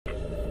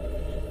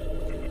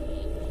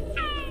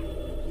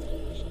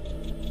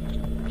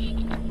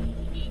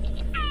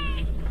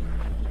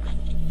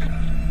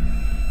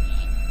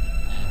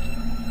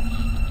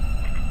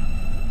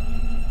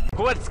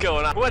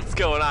going on? What's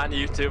going on,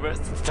 YouTubers?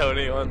 It's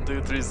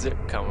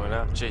Tony1230 coming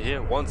at you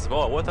here once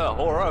more with a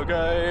horror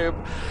game.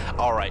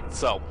 Alright,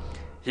 so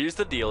here's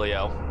the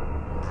dealio.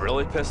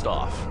 Really pissed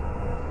off.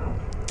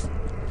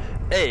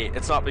 A,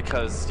 it's not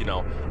because, you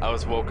know, I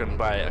was woken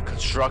by a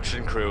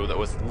construction crew that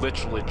was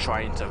literally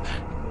trying to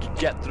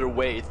get their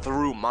way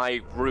through my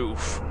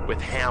roof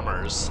with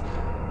hammers.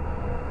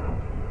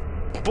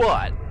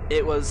 But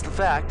it was the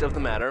fact of the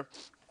matter.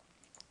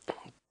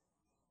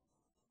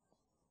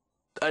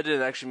 I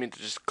didn't actually mean to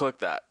just click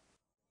that.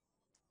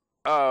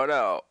 Oh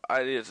no,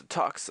 I needed to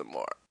talk some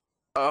more.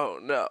 Oh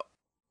no.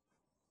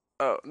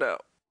 Oh no.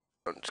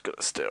 I'm just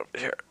gonna stay over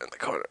here in the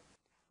corner.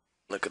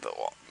 Look at the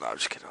wall. No, I'm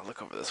just kidding. I'll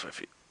look over this way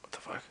for you. What the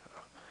fuck?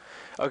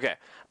 Okay.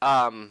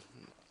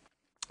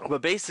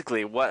 But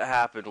basically what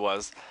happened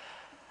was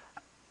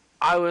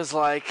I was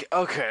like,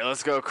 okay,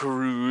 let's go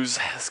cruise.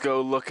 Let's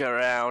go look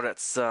around at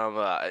some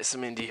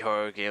indie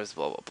horror games,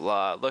 blah,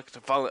 blah, blah.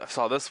 Finally, I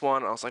saw this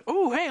one. I was like,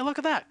 oh, hey, look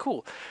at that.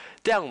 Cool.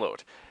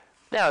 Download.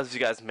 Now, as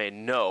you guys may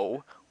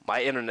know,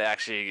 my internet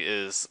actually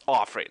is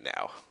off right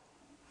now.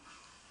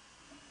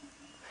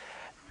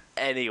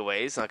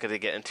 Anyways, not going to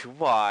get into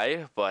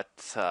why, but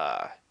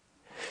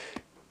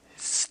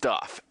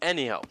stuff.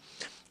 Anyhow.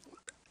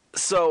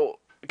 So,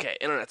 okay,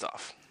 internet's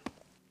off.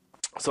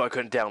 So I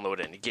couldn't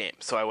download any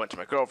games. So I went to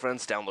my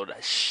girlfriend's, downloaded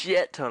a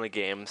shit ton of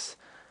games,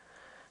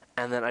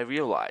 and then I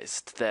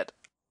realized that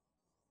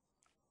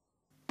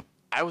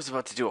I was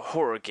about to do a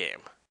horror game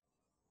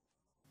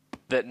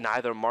that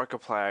neither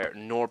Markiplier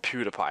nor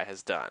PewDiePie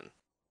has done.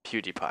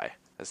 And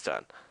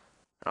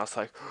I was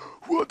like,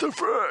 what the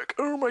frick?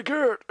 Oh my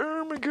god,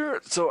 oh my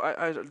god. So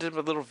I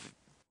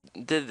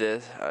did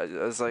this. I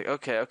was like,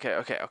 okay,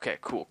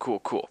 cool.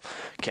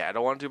 Okay, I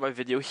don't want to do my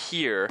video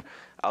here.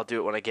 I'll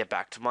do it when I get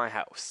back to my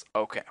house.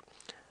 Okay.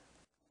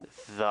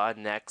 The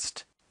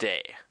next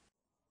day.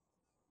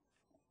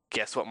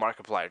 Guess what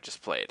Markiplier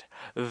just played?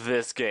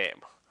 This game.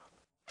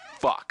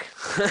 Fuck.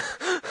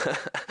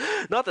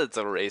 Not that it's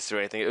a race or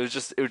anything. It would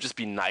just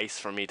be nice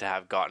for me to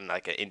have gotten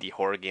like an indie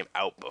horror game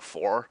out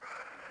before.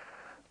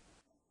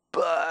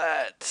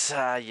 But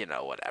you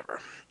know, whatever.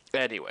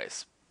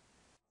 Anyways.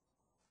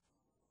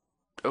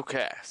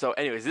 Okay, so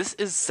anyways, this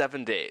is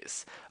 7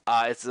 days.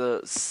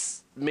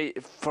 It's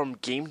made from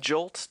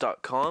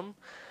GameJolt.com,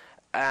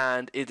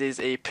 and it is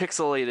a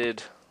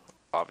pixelated,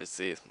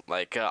 obviously,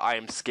 like I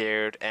am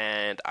scared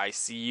and I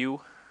see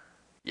you.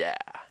 Yeah.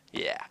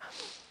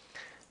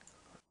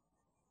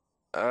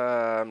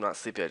 I'm not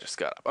sleepy. I just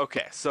got up.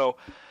 Okay, so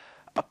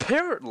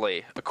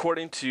apparently,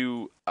 according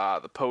to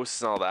the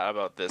posts and all that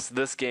about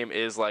this game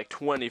is like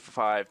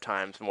 25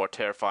 times more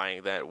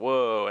terrifying than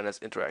whoa, and has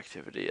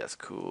interactivity. That's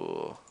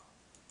cool.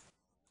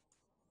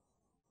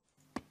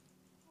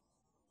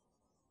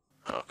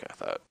 Okay, I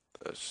thought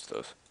it was just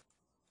those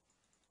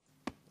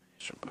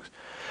books.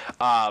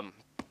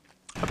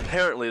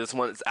 Apparently this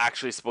one is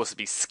actually supposed to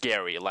be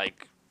scary,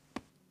 like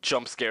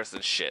jump scares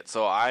and shit.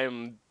 So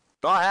I'm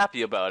not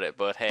happy about it,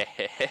 but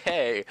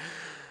hey,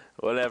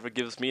 whatever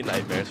gives me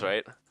nightmares,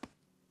 right?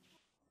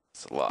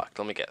 It's locked.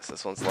 Let me guess.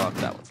 This one's locked.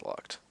 That one's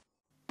locked.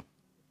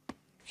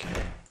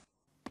 Okay.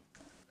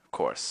 Of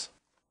course.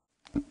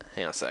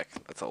 Hang on a sec.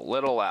 That's a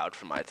little loud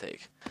for my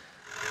take.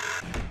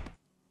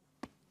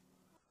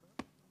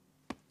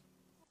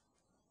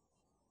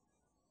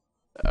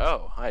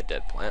 Oh, hi,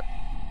 dead plant.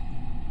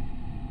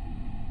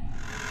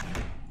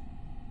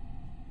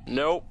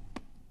 Nope.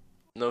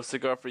 No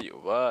cigar for you.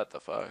 What the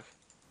fuck?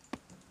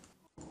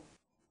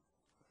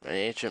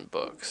 Ancient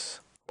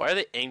books. Why are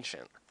they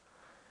ancient?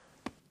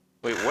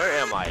 Wait, where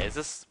am I? Is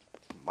this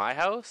my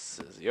house?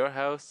 Is it your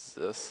house? Is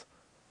this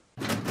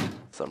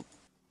some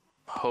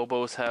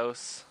hobo's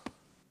house?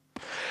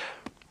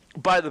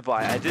 By the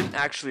by, I didn't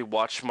actually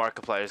watch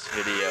Markiplier's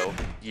video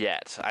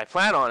yet. I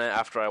plan on it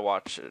after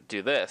I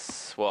do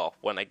this. Well,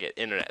 when I get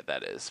internet,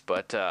 that is.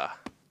 But,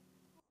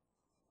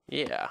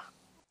 yeah.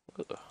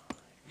 Ooh,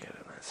 get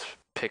a nice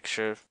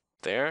picture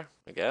there,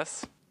 I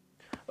guess,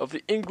 of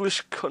the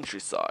English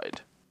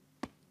countryside.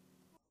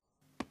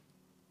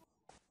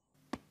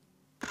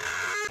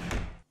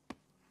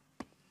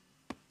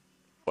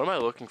 What am I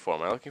looking for?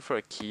 Am I looking for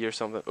a key or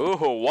something? Ooh,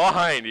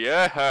 wine!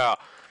 Yeah!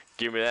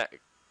 Give me that.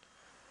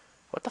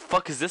 What the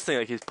fuck is this thing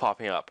that keeps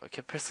popping up? I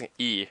kept pressing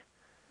E.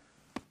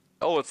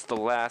 Oh, it's the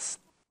last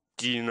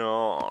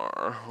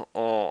dinar.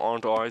 Oh,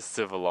 aren't I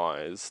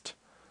civilized?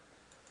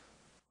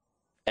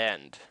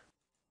 End.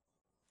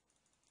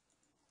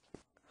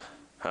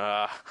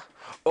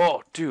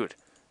 Oh, dude.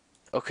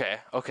 Okay,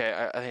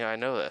 I think I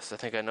know this. I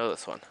think I know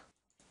this one.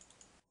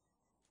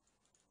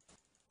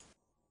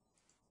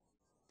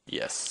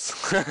 Yes.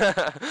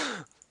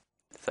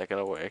 Is that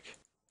gonna work?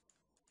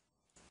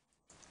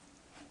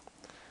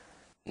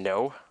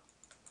 No?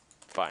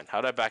 Fine.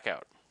 How'd I back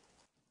out?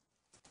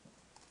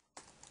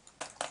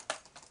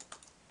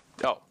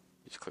 Oh,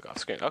 you just click off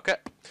screen. Okay.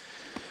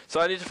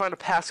 So I need to find a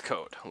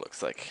passcode, it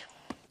looks like.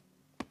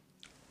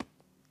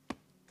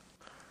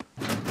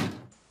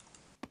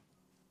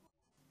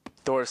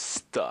 Door's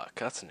stuck.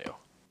 That's new.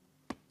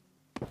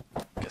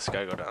 Guess I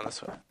gotta go down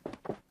this way.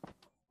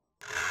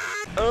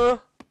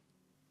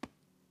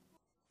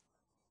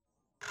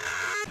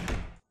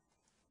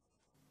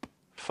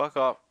 Fuck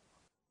off.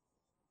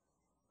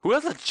 Who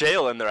has a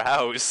jail in their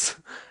house?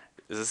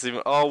 Is this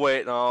even... Oh,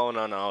 wait.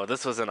 No.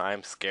 This wasn't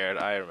I'm Scared.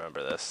 I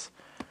remember this.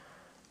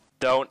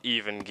 Don't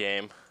even,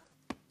 game.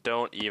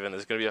 Don't even.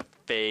 There's gonna be a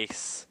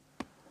face.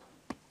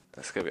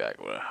 It's gonna be like...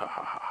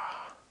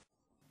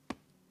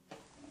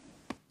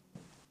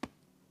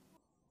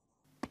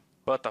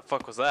 What the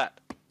fuck was that?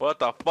 What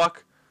the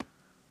fuck?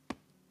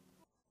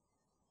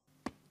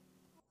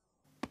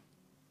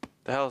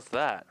 The hell is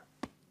that?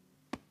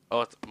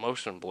 Oh, it's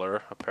motion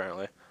blur,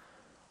 apparently.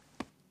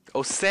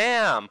 Oh,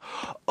 Sam!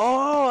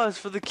 Oh, it's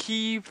for the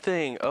key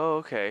thing. Oh,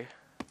 okay.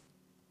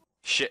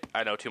 Shit,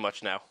 I know too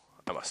much now.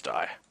 I must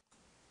die.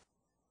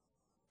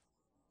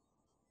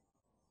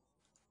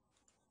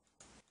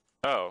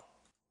 Oh.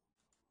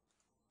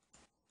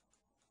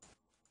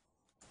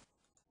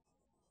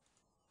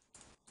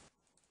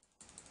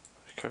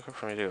 Quicker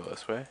for me to go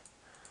this way.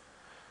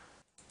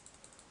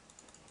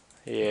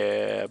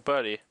 Yeah,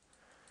 buddy.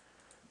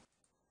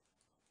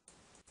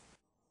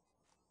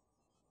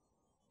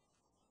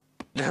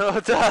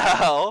 What the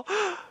hell?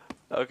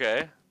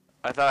 Okay.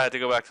 I thought I had to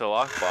go back to the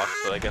lockbox,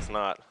 but I guess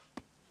not.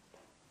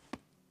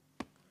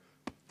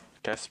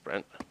 Can I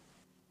sprint?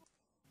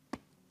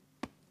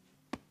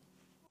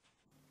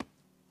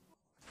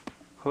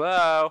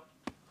 Hello?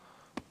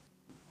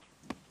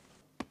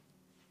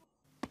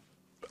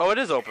 Oh, it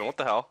is open. What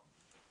the hell?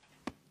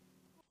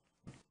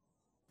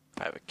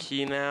 I have a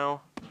key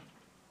now.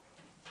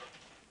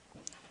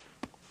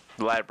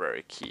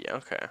 Library key.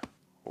 Okay.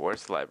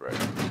 Where's the library?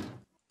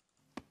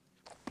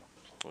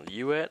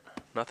 You it?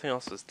 Nothing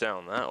else is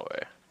down that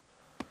way.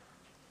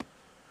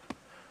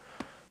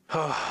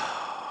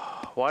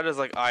 Why does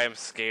like I Am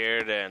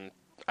Scared and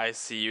I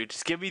See You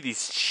just give me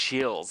these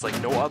chills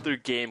like no other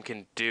game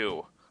can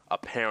do,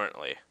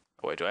 apparently.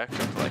 Oh, wait, do I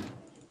actually have to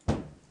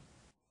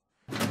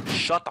like...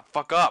 Shut the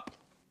fuck up!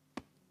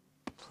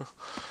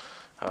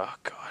 Oh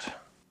god.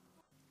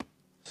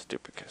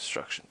 Stupid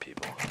construction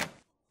people.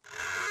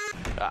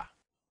 Ah.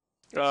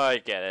 Oh, I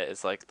get it.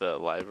 It's like the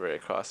library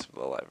across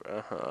from the library.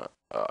 Uh-huh.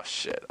 Oh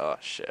shit, oh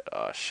shit,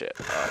 oh shit,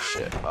 oh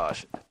shit, oh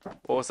shit.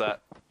 What was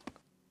that?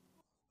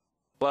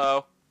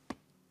 Hello?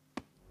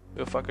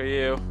 Who the fuck are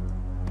you?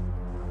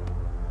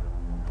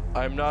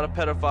 I'm not a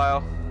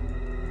pedophile.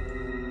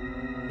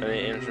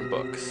 Many ancient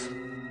books.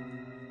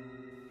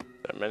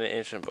 There are many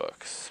ancient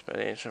books.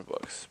 Many ancient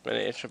books. Many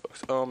ancient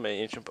books. Oh, many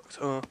ancient books.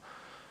 Oh.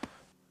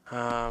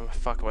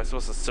 Fuck, am I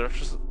supposed to search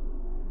this?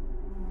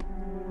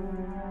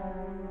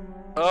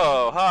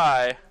 Oh,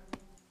 hi.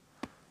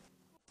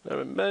 There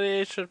are many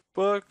ancient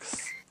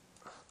books.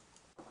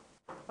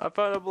 I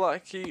found a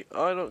black key.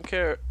 I don't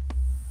care.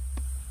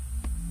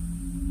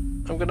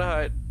 I'm gonna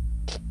hide.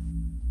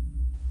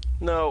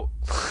 No.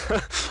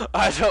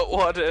 I don't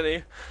want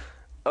any.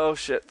 Oh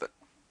shit.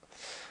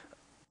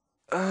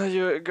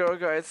 You're a Girl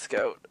Guide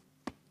Scout.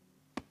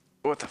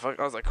 What the fuck?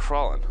 I was like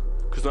crawling.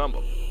 Cause I'm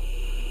a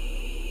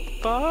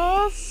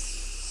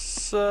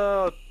boss.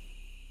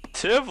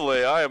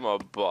 Tively, I am a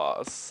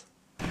boss.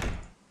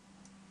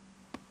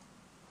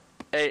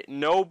 Ain't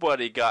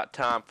nobody got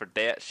time for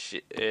that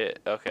shit.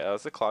 Okay, that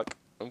was the clock.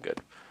 I'm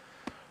good.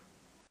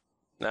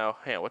 Now,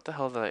 hang on, what the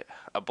hell did I...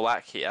 A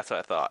black key, that's what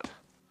I thought.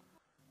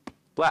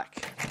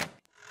 Black.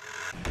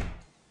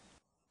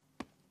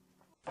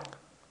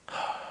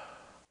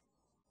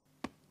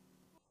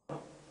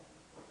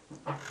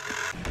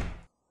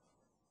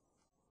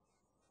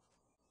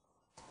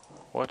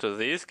 What do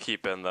these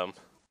keep in them?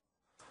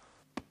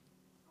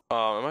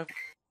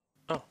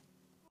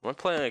 Am I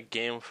playing a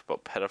game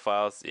about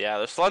pedophiles? Yeah,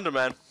 they're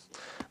Slenderman.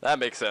 That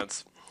makes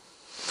sense.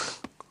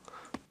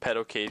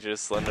 Pedo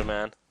cages,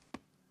 Slenderman.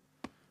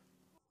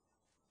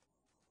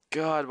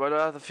 God, why do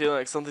I have the feeling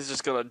like something's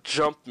just gonna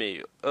jump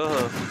me?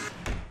 Ugh.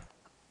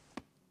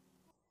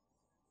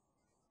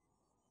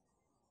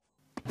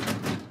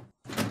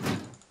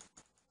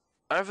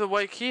 I have the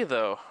white key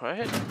though,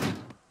 right?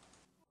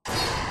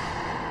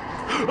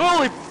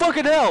 Holy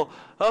fucking hell!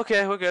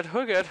 Okay, we're good,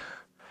 we're good.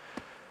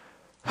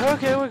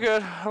 Okay, we're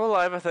good. I'm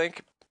alive, I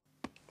think.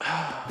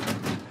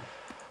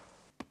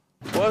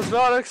 Was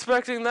not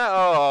expecting that.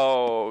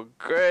 Oh,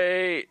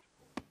 great.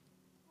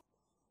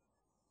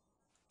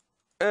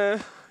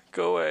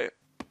 Go away.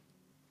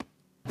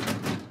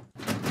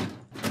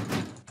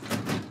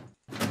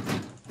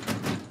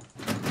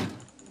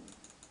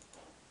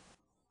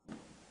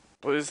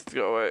 Please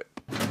go away.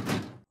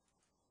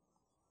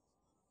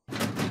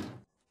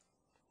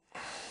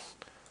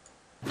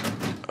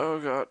 Oh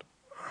god.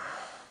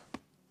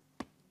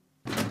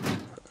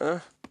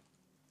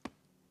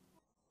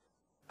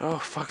 Oh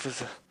fuck,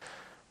 there's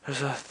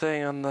a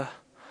thing on the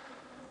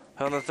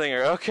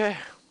thinger. Okay.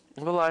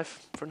 I'm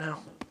alive for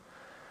now.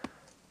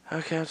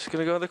 Okay, I'm just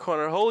gonna go in the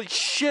corner. Holy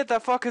shit,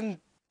 that fucking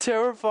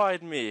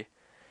terrified me.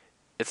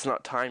 It's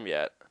not time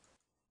yet.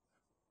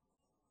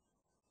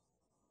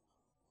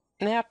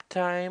 Nap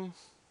time.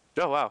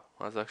 Oh wow,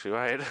 I was actually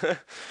right.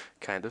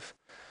 Kind of.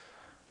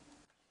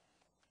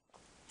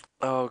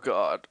 Oh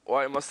god,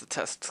 why must the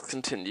tests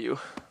continue?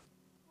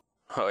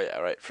 Oh yeah,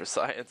 right, for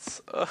science.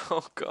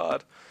 Oh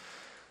god.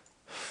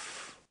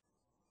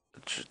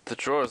 The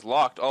drawer is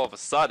locked all of a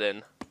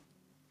sudden.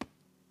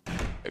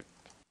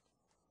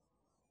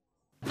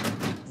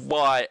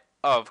 Why?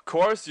 Of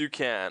course you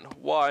can.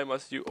 Why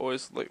must you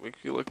always make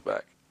you look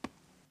back?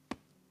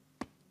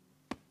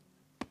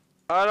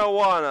 I don't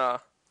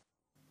wanna.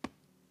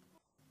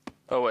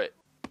 Oh wait,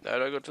 how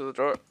do I go to the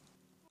drawer?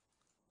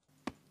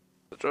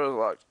 The drawer is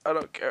locked. I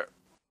don't care.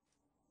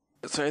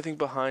 Is there anything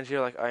behind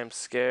here? Like I am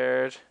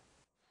scared.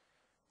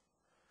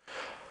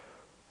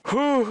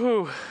 Whoo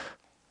hoo.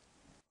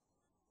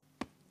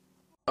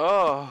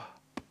 Oh,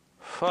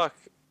 fuck.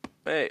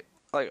 Hey,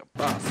 like a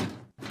boss.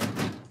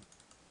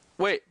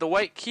 Wait, the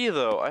white key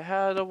though. I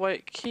had a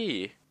white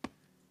key.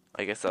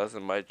 I guess that was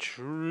in my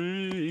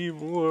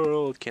dream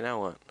world. Okay,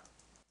 now what?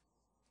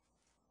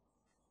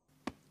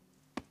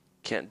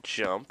 Can't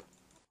jump.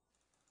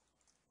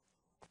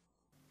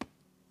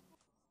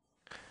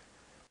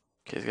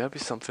 Okay, there's gotta be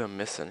something I'm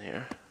missing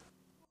here.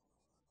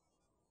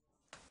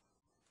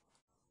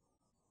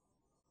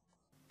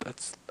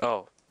 That's...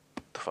 oh.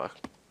 The fuck?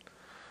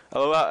 I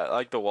love how,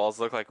 like, the walls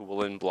look like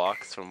woolen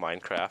blocks from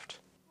Minecraft.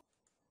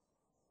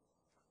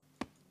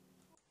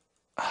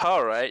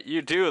 Alright,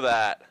 you do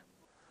that.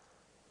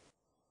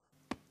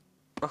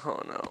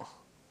 Oh no.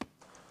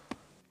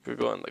 Could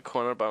go in the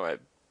corner by my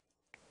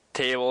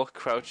table,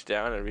 crouch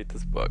down, and read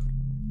this book.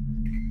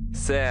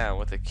 Sam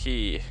with a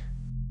key.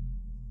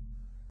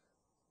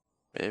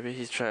 Maybe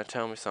he's trying to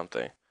tell me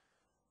something.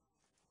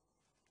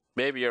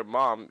 Maybe your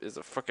mom is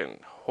a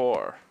frickin'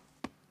 whore.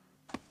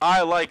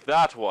 I like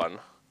that one.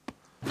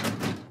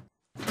 The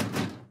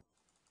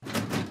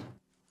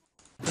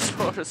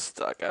door is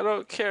stuck. I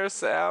don't care,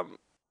 Sam.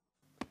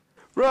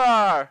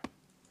 Roar!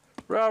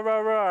 Roar,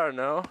 roar, roar.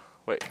 No.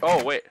 Wait.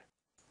 Oh, wait.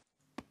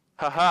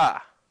 Haha.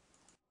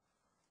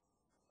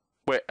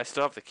 Wait, I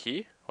still have the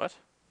key? What?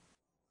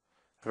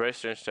 Very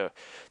strange stuff.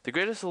 The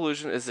greatest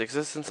illusion is the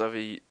existence of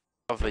a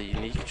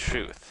unique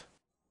truth.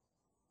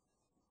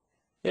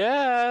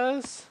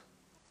 Yes.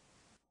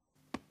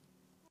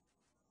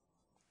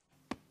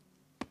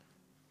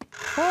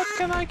 What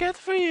can I get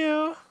for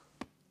you?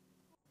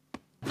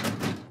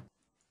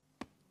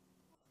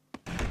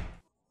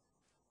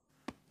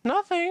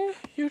 Nothing.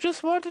 You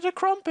just wanted a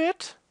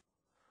crumpet.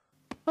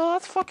 Oh,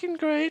 that's fucking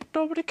great.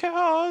 Nobody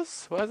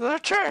cares. Where's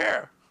that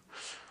chair?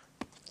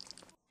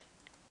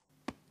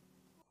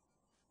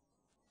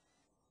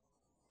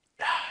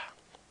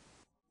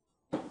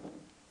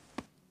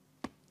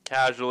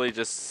 Casually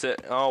just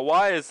sit. Oh,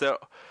 why is there...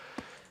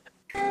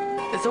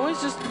 it's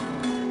always just...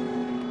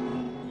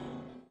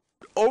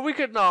 or we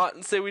could not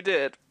and say we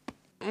did.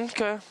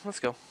 Okay, let's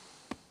go.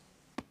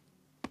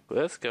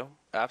 Let's go.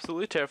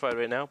 Absolutely terrified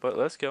right now, but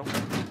let's go.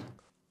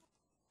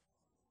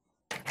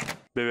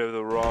 Maybe I have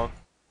the wrong...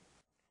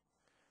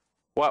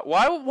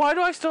 Why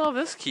do I still have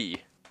this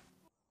key?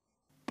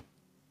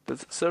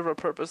 Does it serve a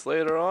purpose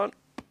later on?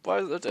 Why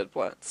is there dead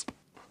plants?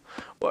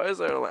 Why is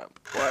there a lamp?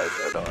 Why is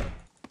there not?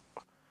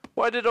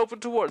 Why did it open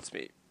towards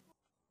me?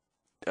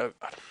 Oh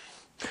god.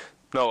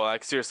 No,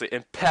 like seriously,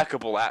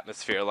 impeccable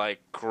atmosphere, like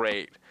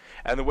great.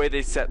 And the way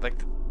they set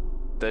like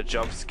the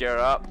jump scare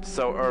up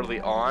so early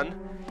on,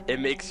 it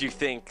makes you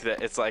think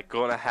that it's like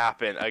gonna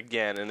happen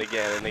again and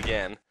again and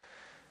again.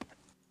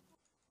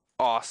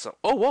 Awesome.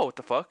 Oh whoa, what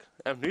the fuck?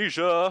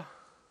 Amnesia.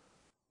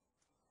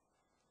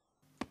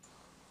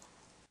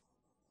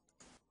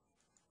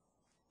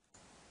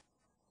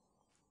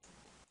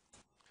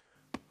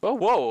 Oh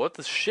whoa, what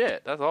the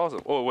shit? That's awesome.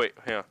 Oh wait,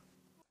 yeah.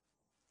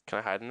 Can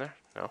I hide in there?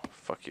 No.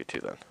 Fuck you too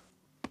then.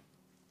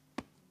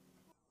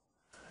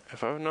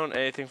 If I've known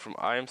anything from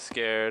I am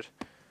scared,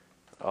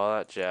 all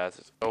that jazz,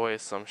 there's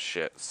always some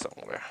shit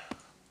somewhere.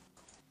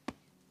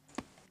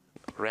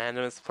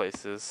 Randomest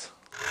places.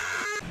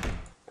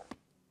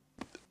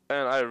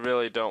 And I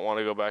really don't want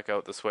to go back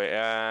out this way.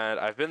 And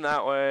I've been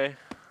that way.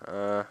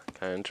 Can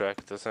I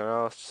interact with this anyone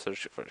else?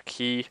 Search for the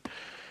key.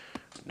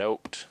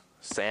 Note.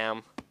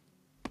 Sam.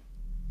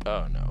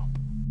 Oh no.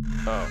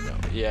 Oh no.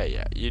 Yeah,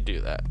 yeah. You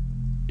do that.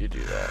 You do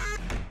that.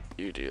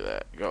 You do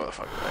that. Go the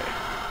fuck away.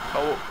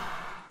 Oh.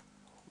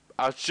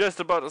 I was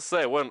just about to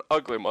say, what an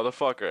ugly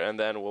motherfucker. And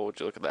then, what would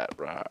you look at that?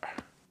 Rawr.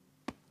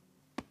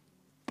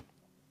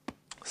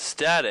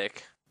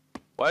 Static?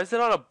 Why is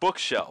it on a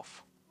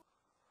bookshelf?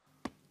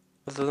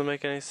 This doesn't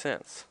make any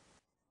sense.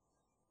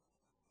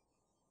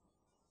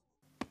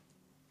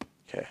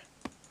 Okay.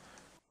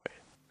 Wait.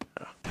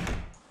 Oh.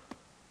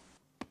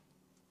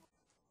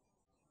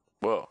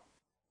 Whoa.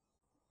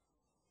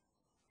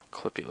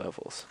 Clippy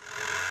levels.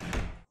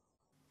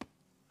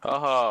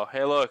 Oh,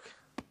 hey look.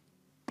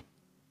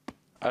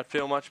 I'd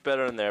feel much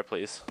better in there,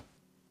 please.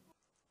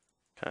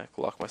 Can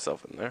I lock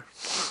myself in there?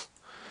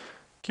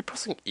 Keep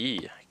pressing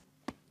E.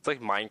 It's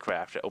like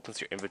Minecraft. It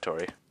opens your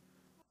inventory.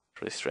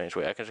 It's really strange.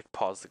 Wait, I can just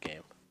pause the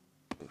game.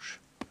 Oosh.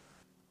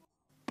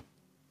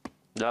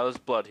 Now there's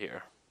blood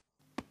here.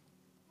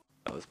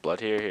 Now there's blood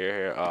here, here,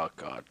 here. Oh,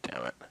 god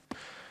damn it.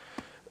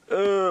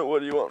 What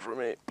do you want from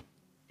me?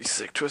 You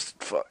sick,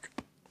 twisted fuck.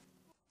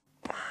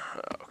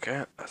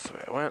 Okay, that's the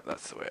way I went.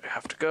 That's the way I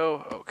have to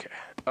go. Okay.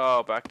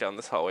 Oh, back down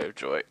this hallway of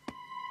joy.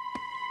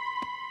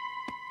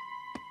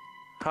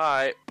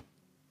 Hi.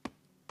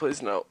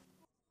 Please no.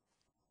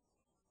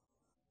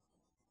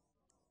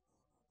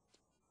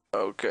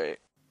 Okay.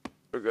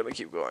 We're gonna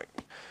keep going.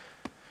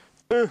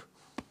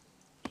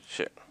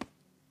 Shit.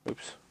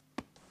 Oops.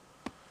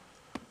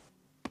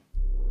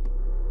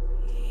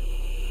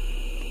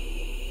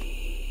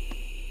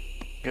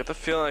 I get the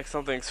feeling like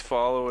something's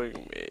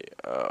following me.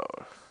 Oh.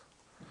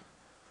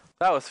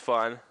 That was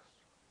fun.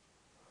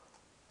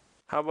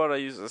 How about I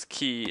use this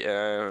key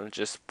and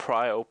just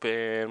pry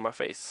open my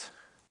face?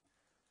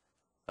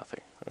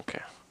 Nothing.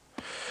 Okay.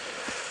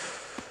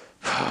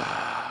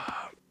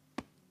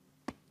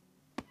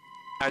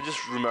 I just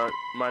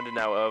reminded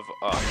now of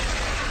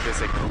this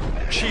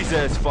like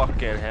Jesus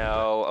fucking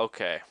hell.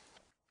 Okay.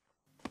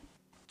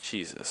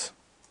 Jesus.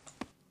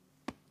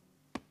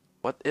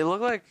 What? It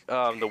looked like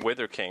the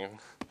Wither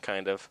King,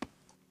 kind of.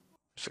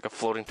 It's like a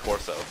floating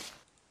torso.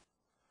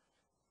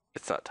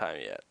 It's not time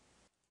yet.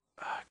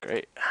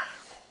 Great.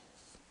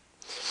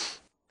 It's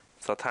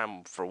not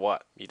time for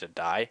what? Me to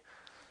die?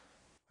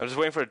 I'm just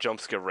waiting for a jump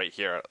scare right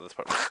here at this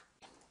part.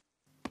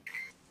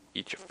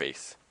 Eat your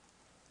face.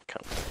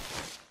 Come.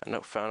 A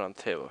note found on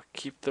the table.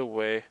 Keep the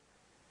way,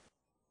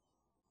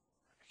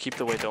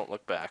 don't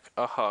look back.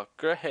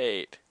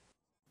 Great.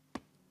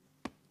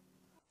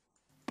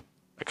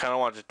 I kind of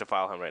want to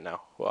defile him right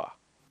now. Wow.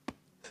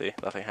 See,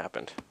 nothing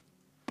happened.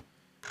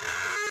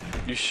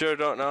 You sure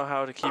don't know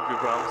how to keep your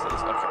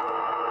promises.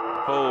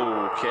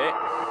 Okay.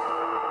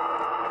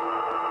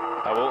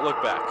 I won't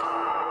look back.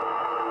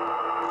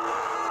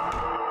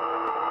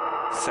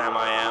 Sam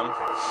I am.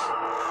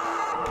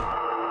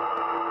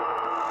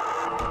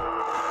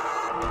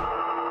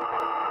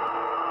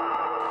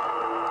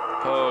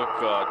 Oh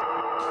god.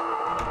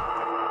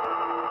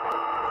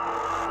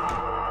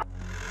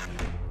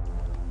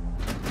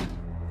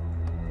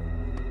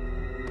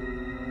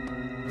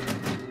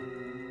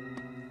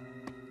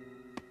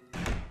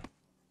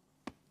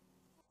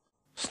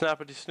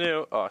 Snappity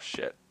snoo. Oh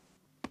shit.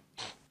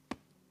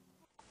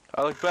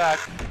 I look back.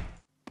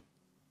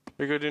 What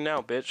are you gonna do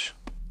now, bitch?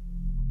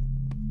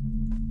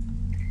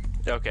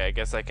 Okay, I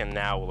guess I can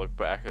now look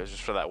back. It was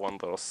just for that one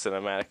little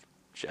cinematic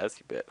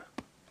jazzy bit.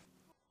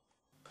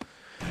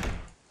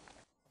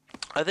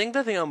 I think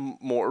the thing I'm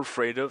more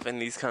afraid of in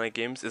these kind of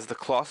games is the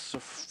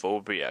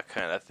claustrophobia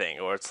kind of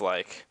thing, where it's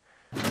like,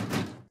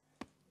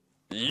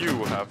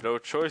 you have no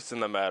choice in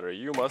the matter.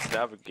 You must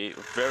navigate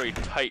very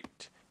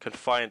tight,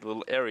 confined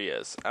little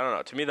areas. I don't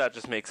know. To me, that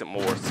just makes it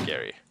more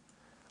scary,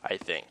 I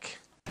think.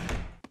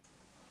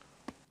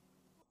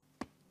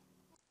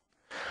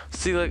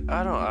 See, like,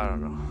 I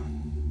don't know.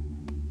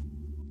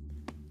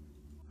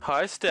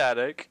 Hi,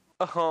 Static.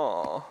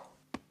 Wow,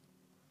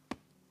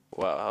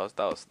 that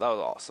was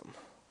awesome.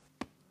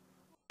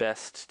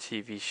 Best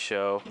TV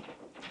show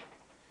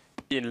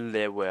in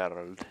the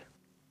world.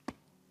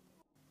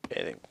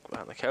 Anything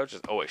behind the couch?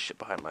 There's always shit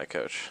behind my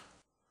couch.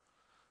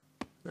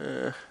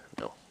 No.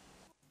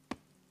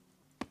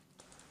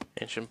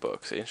 Ancient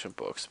books,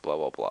 blah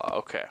blah blah.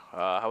 Okay,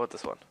 how about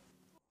this one?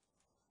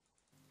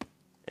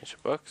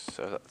 Ancient books?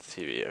 So that's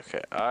TV.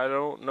 Okay, I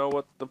don't know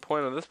what the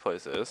point of this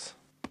place is.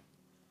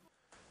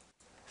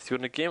 See,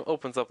 when the game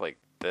opens up like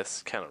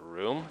this kind of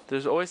room,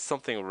 there's always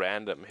something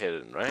random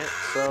hidden, right?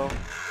 So,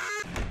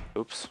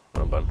 oops,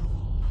 wrong button.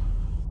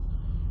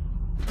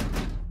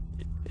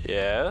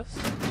 Yes.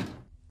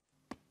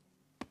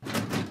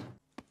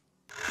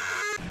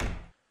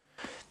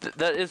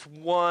 That is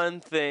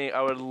one thing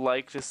I would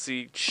like to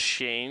see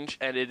change,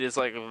 and it is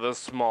like the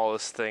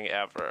smallest thing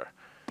ever.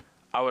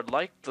 I would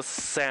like the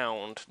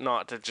sound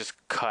not to just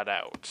cut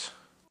out.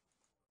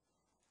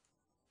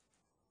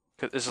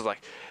 Cause this is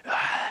like,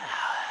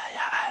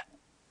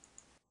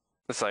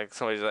 it's like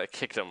somebody like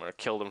kicked him or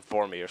killed him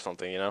for me or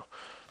something, you know?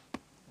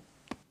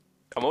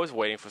 I'm always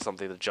waiting for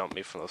something to jump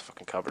me from those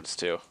fucking cupboards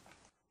too.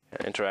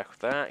 Can't interact with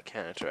that,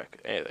 can't interact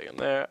with anything in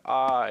there.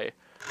 I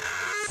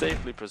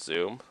safely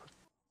presume.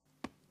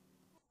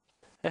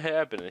 Hey,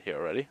 I've been in here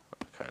already,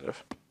 kind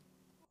of.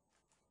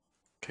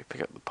 Okay,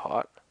 pick up the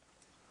pot.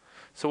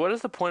 So what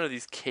is the point of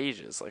these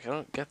cages? Like, I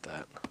don't get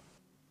that.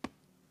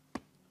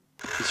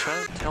 He's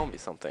trying to tell me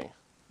something.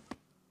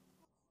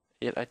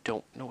 Yet I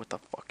don't know what the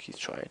fuck he's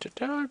trying to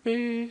tell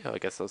me. Oh, I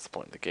guess that's the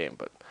point of the game,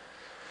 but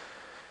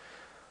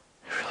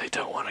I really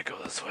don't want to go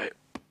this way.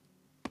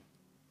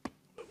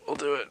 We'll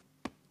do it.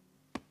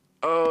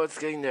 Oh, it's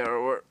getting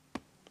narrower.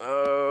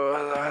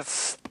 Oh,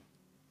 that's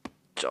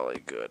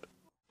jolly good.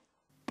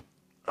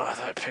 Oh, I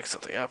thought I'd pick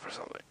something up or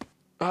something.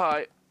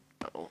 Hi.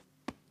 Oh.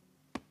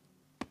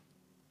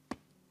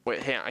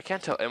 Wait, hang on. I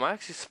can't tell. Am I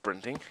actually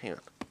sprinting? Hang on.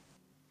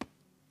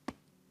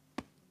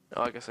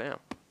 Oh, I guess I am.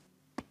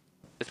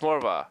 It's more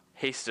of a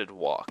hasted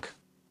walk.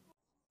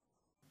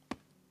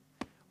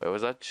 Wait,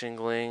 was that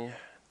jingling?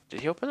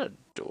 Did he open a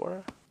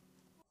door?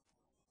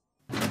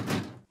 I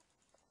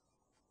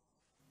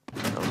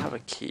don't have a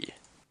key.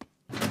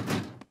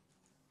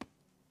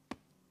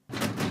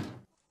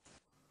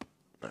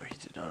 No, he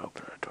did not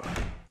open a door.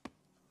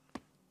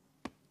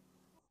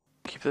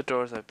 Keep the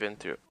doors I've been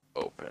through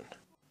open.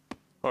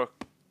 Or,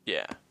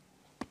 yeah.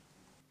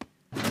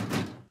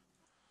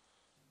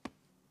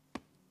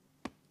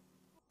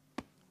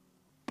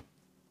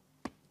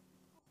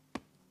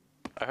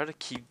 I heard a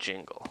key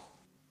jingle.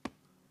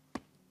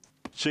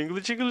 Jingly,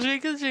 jingly,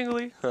 jingly,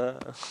 jingly.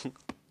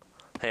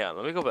 Hang on,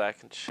 let me go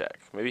back and check.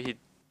 Maybe he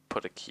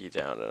put a key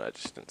down and I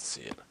just didn't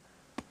see it.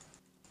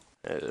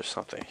 There's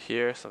something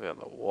here, something on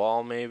the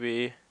wall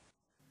maybe.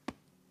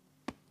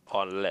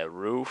 On the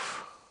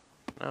roof.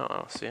 No, I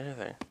don't see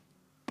anything.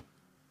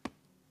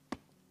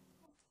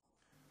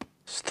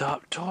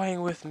 Stop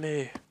toying with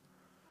me.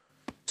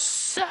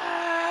 Sam!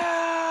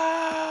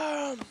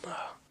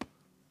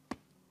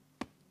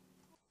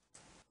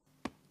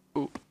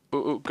 Ooh, ooh,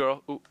 ooh,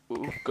 girl, ooh,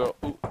 ooh, girl,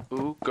 ooh,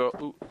 ooh, girl,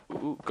 ooh,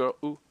 ooh, girl,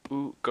 ooh,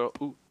 ooh, girl,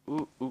 ooh,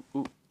 ooh, ooh,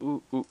 ooh,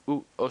 ooh, ooh,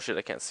 ooh. Oh shit,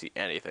 I can't see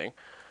anything.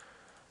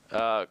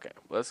 Okay,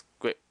 let's,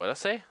 wait, what did I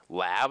say?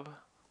 Lab?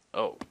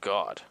 Oh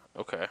god,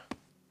 okay.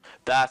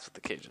 That's what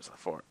the cages are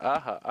for.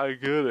 Aha, I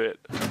get it.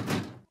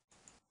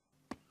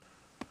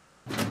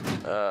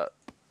 Oh,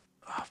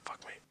 fuck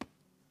me.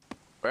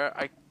 Where?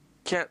 I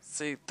can't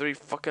see 3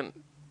 fucking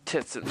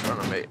tits in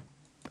front of me.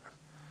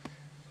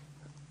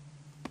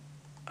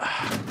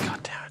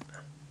 God damn it.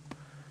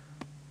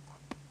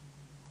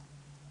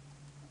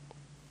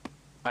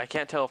 I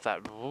can't tell if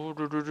that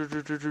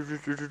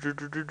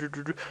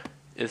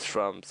is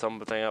from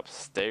something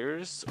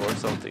upstairs or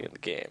something in the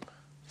game.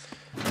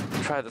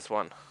 Try this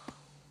one.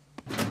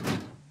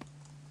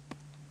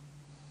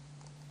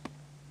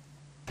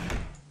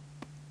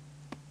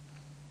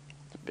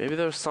 Maybe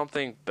there's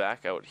something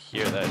back out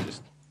here that I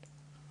just...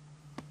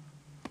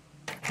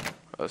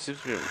 Oh, it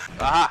seems to be...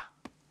 Aha!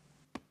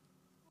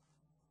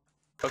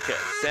 Okay,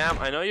 Sam,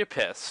 I know you're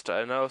pissed.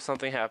 I know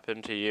something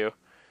happened to you.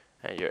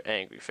 And your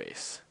angry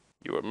face.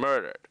 You were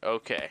murdered.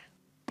 Okay.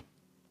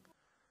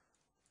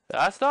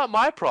 That's not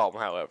my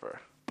problem,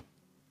 however.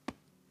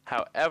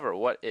 However,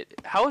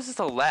 how is this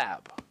a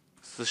lab?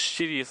 It's the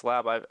shittiest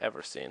lab I've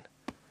ever seen.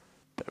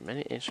 There are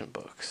many ancient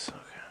books.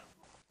 Okay.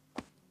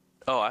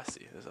 Oh, I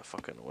see. There's a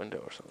fucking window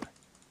or something.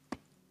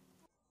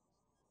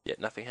 Yet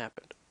nothing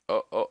happened.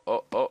 Oh, oh,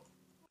 oh, oh.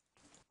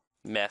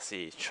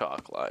 Messy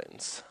chalk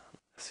lines.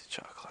 Messy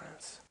chalk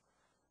lines.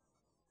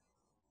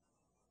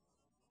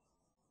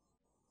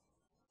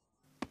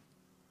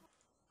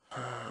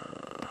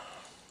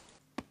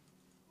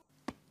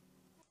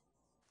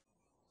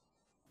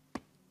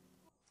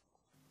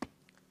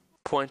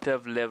 Point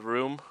of live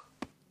room.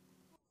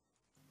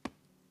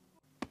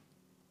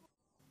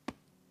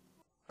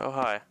 Oh,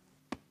 hi.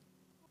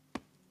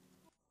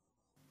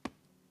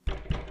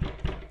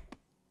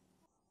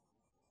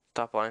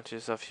 Stop lying to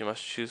yourself. You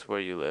must choose where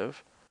you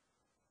live.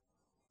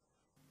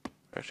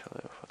 Where to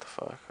live? What the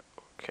fuck?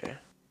 Okay.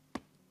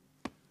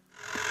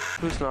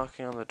 Who's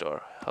knocking on the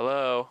door?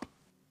 Hello?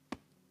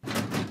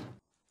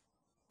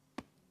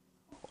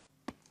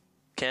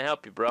 Can't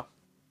help you, bro.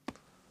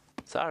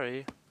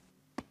 Sorry.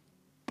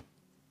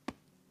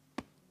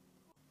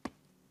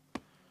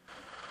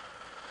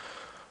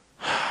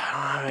 I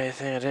don't have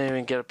anything. I didn't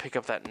even get to pick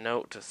up that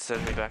note to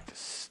send me back to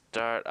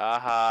start.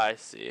 Aha, I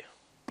see.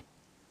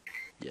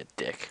 You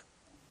dick.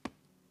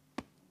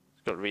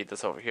 Just gonna read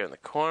this over here in the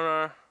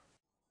corner.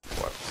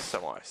 Or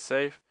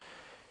semi-safe.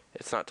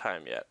 It's not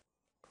time yet.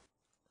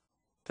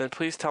 Then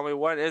please tell me,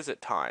 when is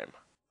it time?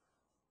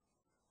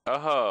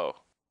 Oh.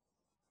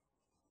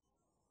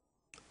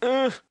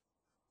 It'll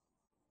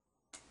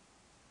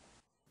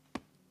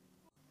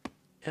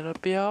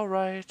be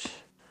alright.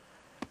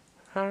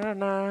 I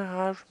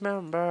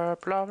remember.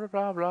 Blah blah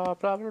blah blah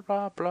blah blah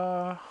blah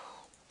blah.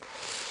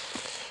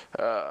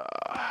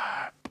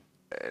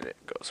 And it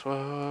goes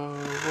whoa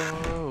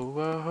whoa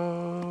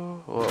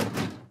whoa whoa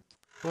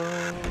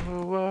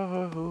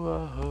whoa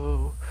whoa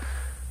whoa.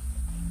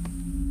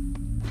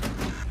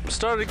 I'm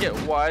starting to get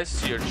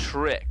wise to your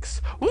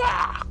tricks.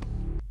 Wah!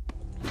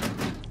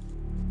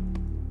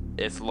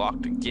 It's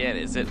locked again,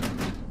 is it?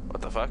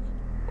 What the fuck?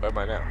 Where am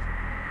I now?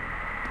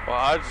 Well,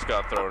 I just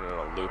got thrown in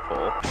a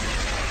loophole.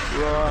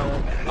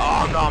 Run.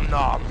 Oh, nom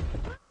nom.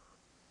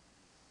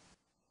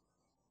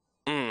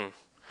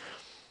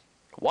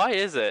 Why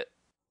is it?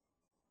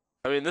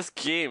 I mean, this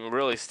game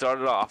really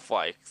started off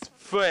like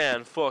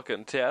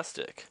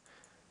fan-fucking-tastic.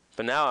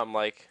 But now I'm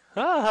like,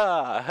 ha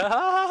ha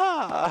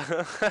ha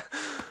ha.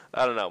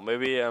 I don't know,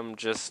 maybe I'm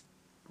just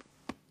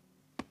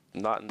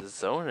not in the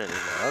zone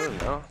anymore. I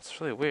don't know. It's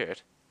really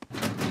weird.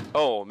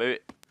 Oh, maybe.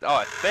 Oh,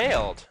 I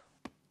failed.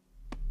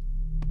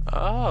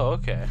 Oh,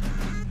 okay.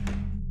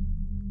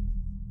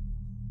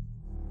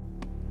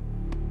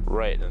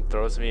 Right, and it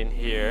throws me in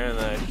here, and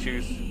then I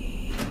choose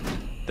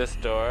this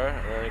door,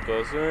 and then it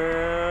goes,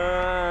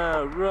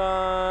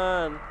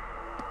 run!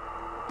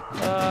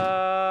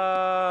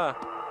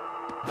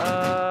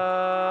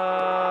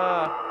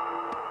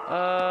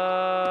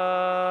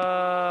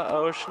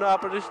 Oh,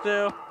 schnappity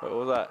snoo. What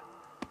was that?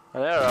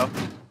 An arrow.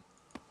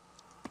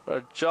 What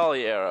a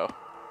jolly arrow.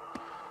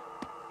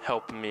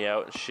 Helping me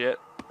out and shit.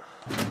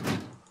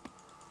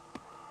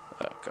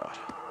 Oh god.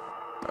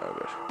 Oh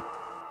good.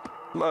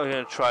 I'm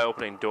gonna try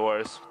opening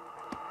doors.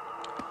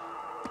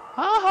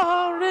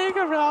 Ah, ring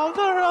around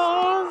the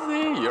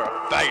rosy. You're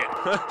a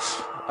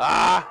faggot.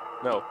 Ah,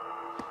 no.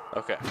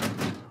 Okay.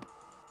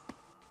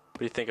 What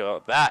do you think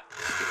about that,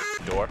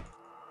 stupid door?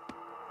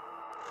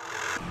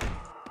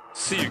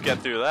 See you get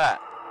through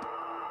that.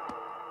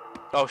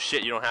 Oh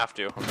shit, you don't have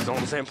to. I'm still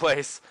in the same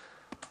place.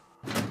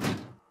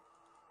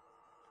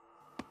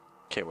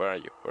 Okay, where are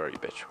you? Where are you,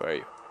 bitch? Where are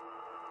you?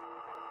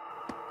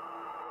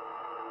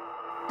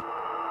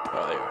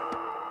 Oh, there you are.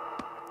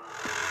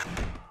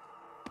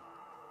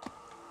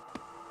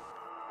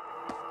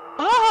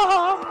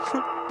 Ah!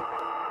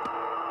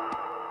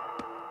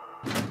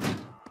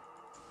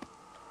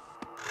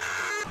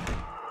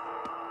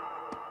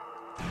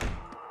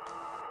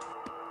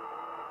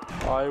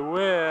 I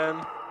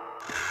win.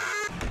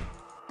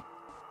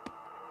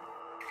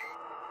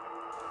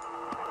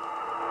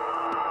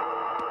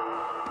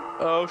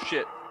 Oh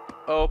shit.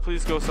 Oh,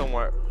 please go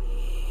somewhere.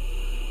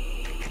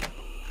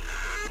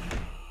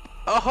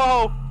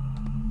 Oh!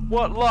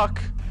 What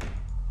luck!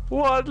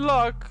 What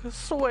luck!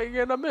 Swing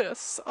and a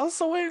miss. A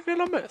swing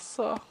and a miss.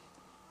 Oh,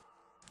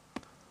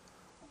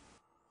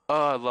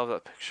 I love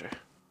that picture.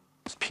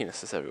 There's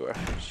penises everywhere.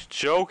 She's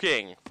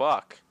joking.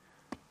 Fuck.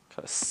 What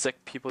kind of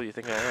sick people do you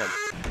think I am?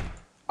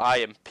 I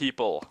am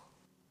people.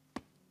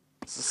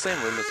 It's the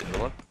same room as the other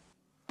one.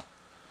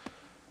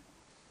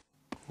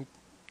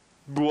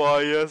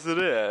 Why, yes it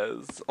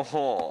is.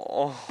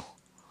 Oh,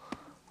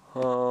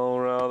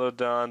 rather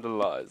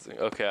dandalizing.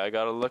 Okay, I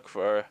gotta look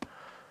for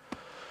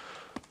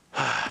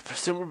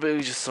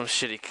presumably just some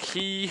shitty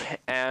key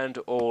and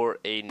or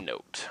a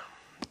note.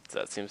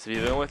 That seems to be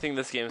the only thing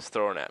this game's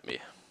throwing at me.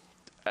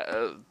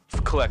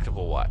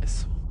 Collectible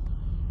wise.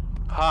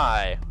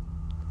 Hi.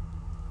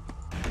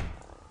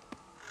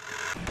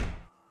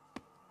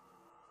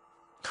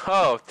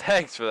 Oh,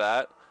 thanks for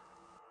that.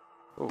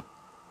 Oh.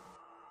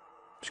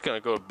 Just gonna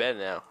go to bed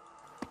now.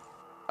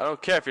 I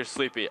don't care if you're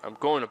sleepy. I'm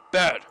going to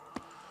bed.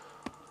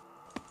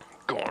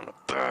 Going to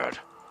bed.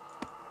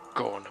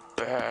 Going to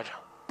bed.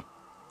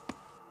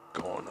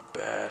 Going to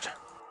bed.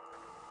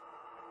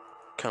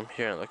 Come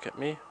here and look at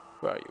me.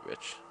 Where are you,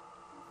 bitch?